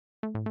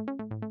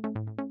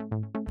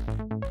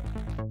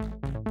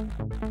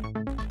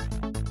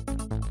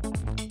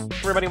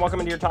Everybody, welcome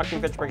into your Talking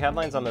Fitchburg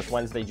headlines on this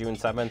Wednesday, June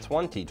 7th,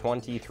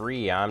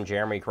 2023. I'm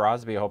Jeremy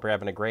Crosby. Hope you're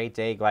having a great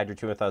day. Glad you're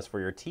tuned with us for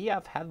your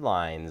TF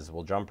headlines.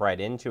 We'll jump right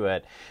into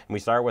it. And we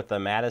start with the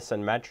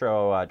Madison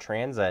Metro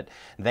Transit.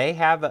 They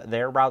have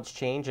their routes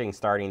changing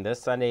starting this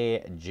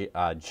Sunday,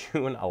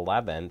 June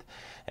 11th.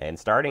 And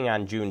starting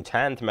on June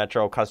 10th,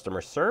 Metro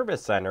Customer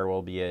Service Center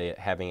will be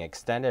having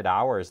extended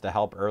hours to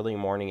help early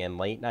morning and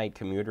late night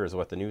commuters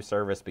with the new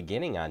service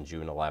beginning on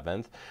June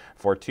 11th.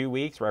 For 2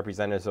 weeks,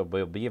 representatives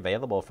will be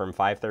available from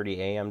 5:30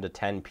 a.m. to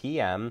 10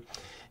 p.m.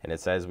 And it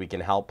says we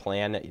can help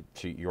plan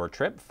your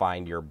trip,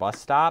 find your bus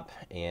stop,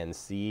 and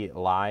see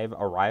live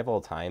arrival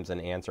times and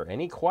answer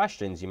any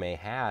questions you may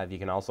have. You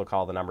can also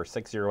call the number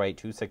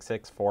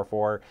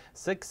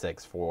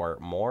 608-266-4466 for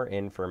more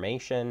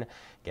information.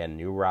 Again,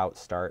 new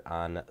routes start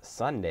on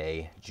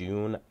Sunday,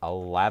 June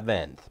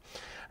 11th.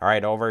 All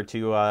right, over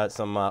to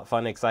some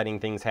fun,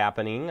 exciting things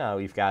happening.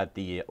 We've got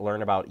the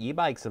Learn About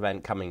E-Bikes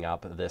event coming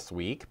up this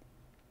week.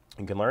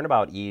 You can learn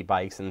about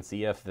e-bikes and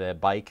see if the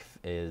bike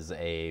is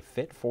a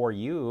fit for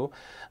you.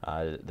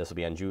 This will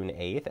be on June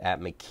 8th at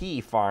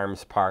McKee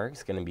Farms Park.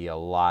 It's going to be a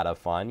lot of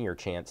fun. Your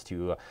chance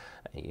to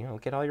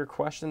get all your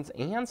questions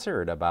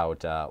answered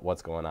about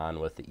what's going on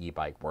with the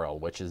e-bike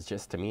world, which is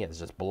just, to me, it's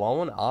just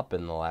blown up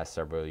in the last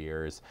several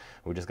years.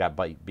 We just got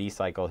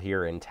B-Cycle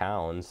here in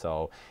town,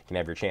 so you can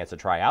have your chance to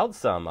try out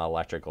some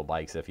electrical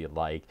bikes if you'd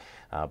like.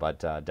 But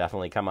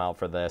definitely come out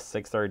for this,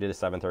 6:30 to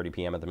 7:30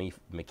 p.m. at the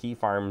McKee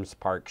Farms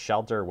Park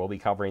Shelter. We'll be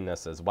covering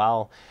this as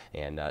well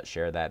and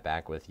share that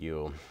back with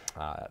you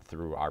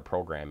through our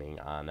programming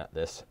on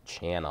this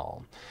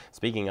channel.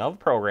 Speaking of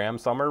program,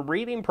 summer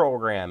reading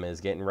program is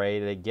getting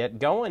ready to get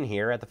going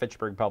here at the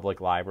Fitchburg Public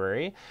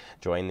Library.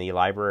 Join the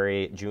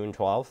library June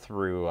 12th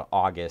through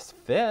August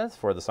 5th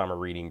for the summer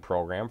reading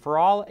program for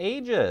all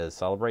ages.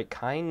 Celebrate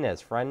kindness,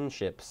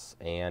 friendships,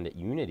 and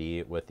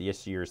unity with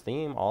this year's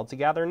theme, All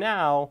Together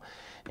Now.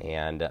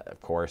 And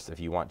of course, if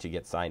you want to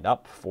get signed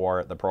up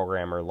for the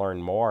program or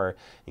learn more,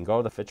 you can go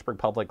to the Fitchburg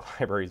Public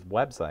Library's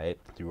website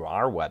through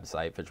our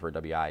website,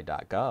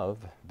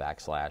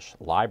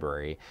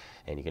 fitchburgwi.gov/library,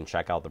 and you can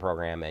check out the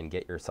program and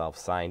get yourself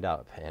signed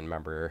up. And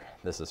remember,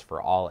 this is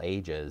for all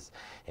ages,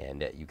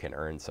 and you can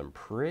earn some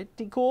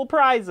pretty cool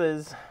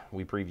prizes.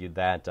 We previewed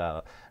that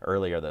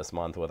earlier this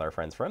month with our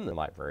friends from the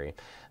library.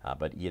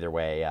 But either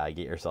way,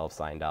 get yourself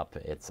signed up.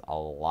 It's a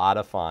lot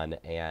of fun.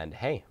 And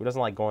hey, who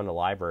doesn't like going to the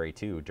library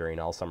too during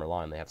all summer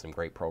long? They have some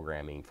great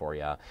programming for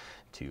you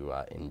to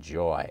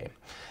enjoy.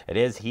 It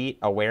is Heat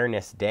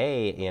Awareness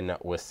Day in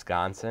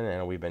Wisconsin,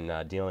 and we've been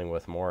dealing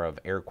with more of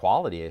air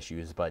quality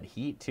issues, but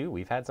heat too.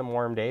 We've had some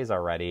warm days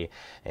already,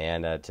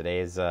 and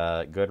today's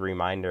a good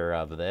reminder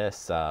of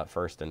this.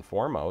 First and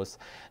foremost,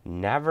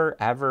 never,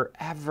 ever,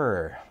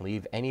 ever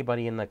leave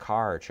anybody in the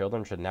car.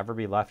 Children should never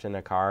be left in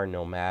a car,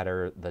 no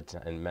matter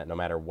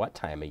what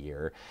time of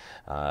year.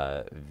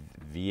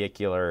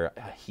 Vehicular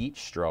heat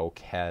stroke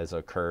has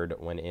occurred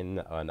when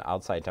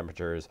outside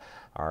temperatures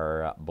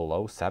are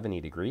below 70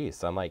 degrees.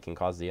 Sunlight can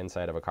cause the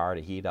inside of a car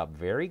to heat up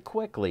very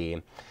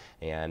quickly,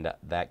 and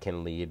that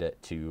can lead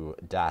to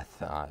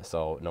death.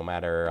 So no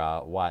matter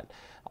what,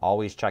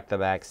 always check the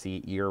back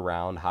seat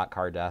year-round. Hot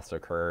car deaths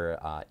occur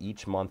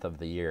each month of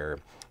the year.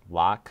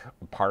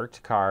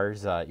 Parked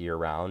cars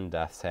year-round.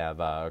 Deaths have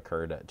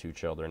occurred to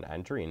children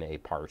entering a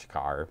parked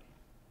car.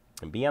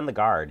 And be on the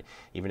guard.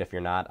 Even if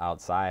you're not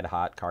outside,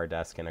 hot car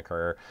deaths can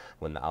occur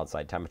when the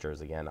outside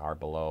temperatures, again, are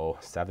below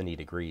 70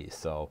 degrees.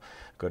 So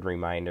good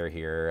reminder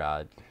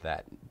here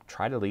that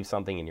try to leave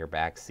something in your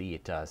back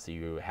seat, so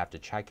you have to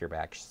check your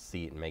back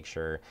seat and make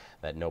sure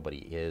that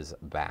nobody is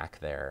back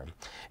there.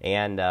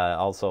 And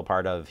also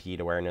part of Heat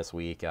Awareness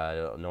Week,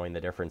 knowing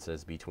the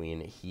differences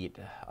between a heat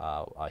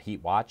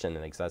watch and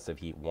an excessive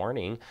heat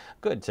warning.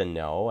 Good to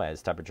know,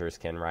 as temperatures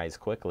can rise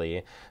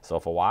quickly. So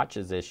if a watch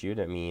is issued,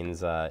 it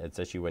means it's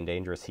issued when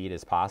dangerous heat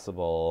is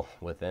possible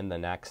within the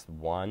next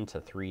 1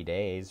 to 3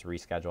 days.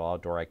 Reschedule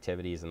outdoor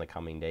activities in the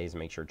coming days.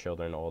 Make sure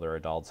children, older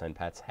adults, and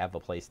pets have a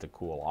place to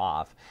cool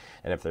off.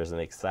 And if there's an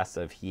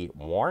excessive heat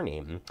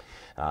warning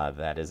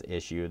that is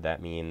issued,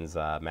 that means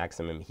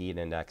maximum heat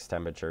index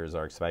temperatures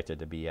are expected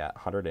to be at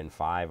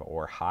 105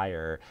 or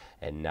higher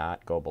and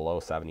not go below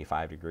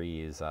 75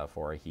 degrees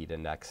for a heat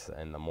index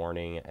in the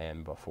morning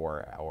and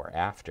before or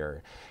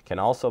after. Can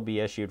also be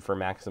issued for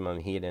maximum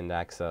heat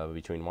index of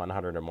between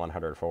 100 and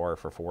 104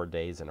 for 4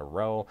 days in a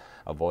row.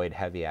 Avoid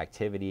heavy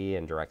activity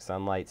and direct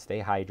sunlight. Stay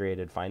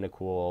hydrated. Find a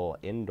cool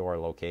indoor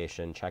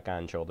location. Check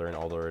on children,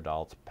 older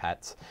adults,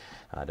 pets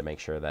to make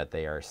sure that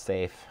they are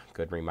safe.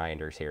 Good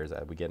reminders here as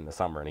we get in the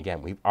summer. And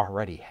again, we've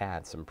already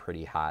had some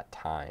pretty hot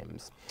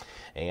times.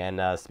 And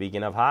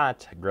speaking of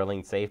hot,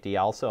 grilling safety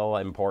also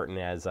important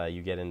as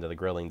you get into the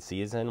grilling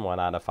season. 1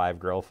 out of 5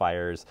 grill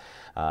fires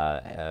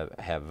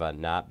have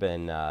not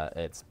been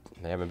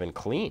they haven't been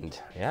cleaned.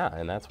 Yeah,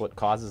 and that's what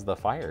causes the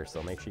fire.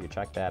 So make sure you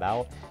check that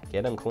out.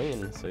 Get them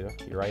clean so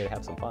you're ready to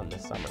have some fun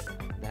this summer.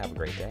 Have a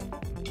great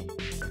day.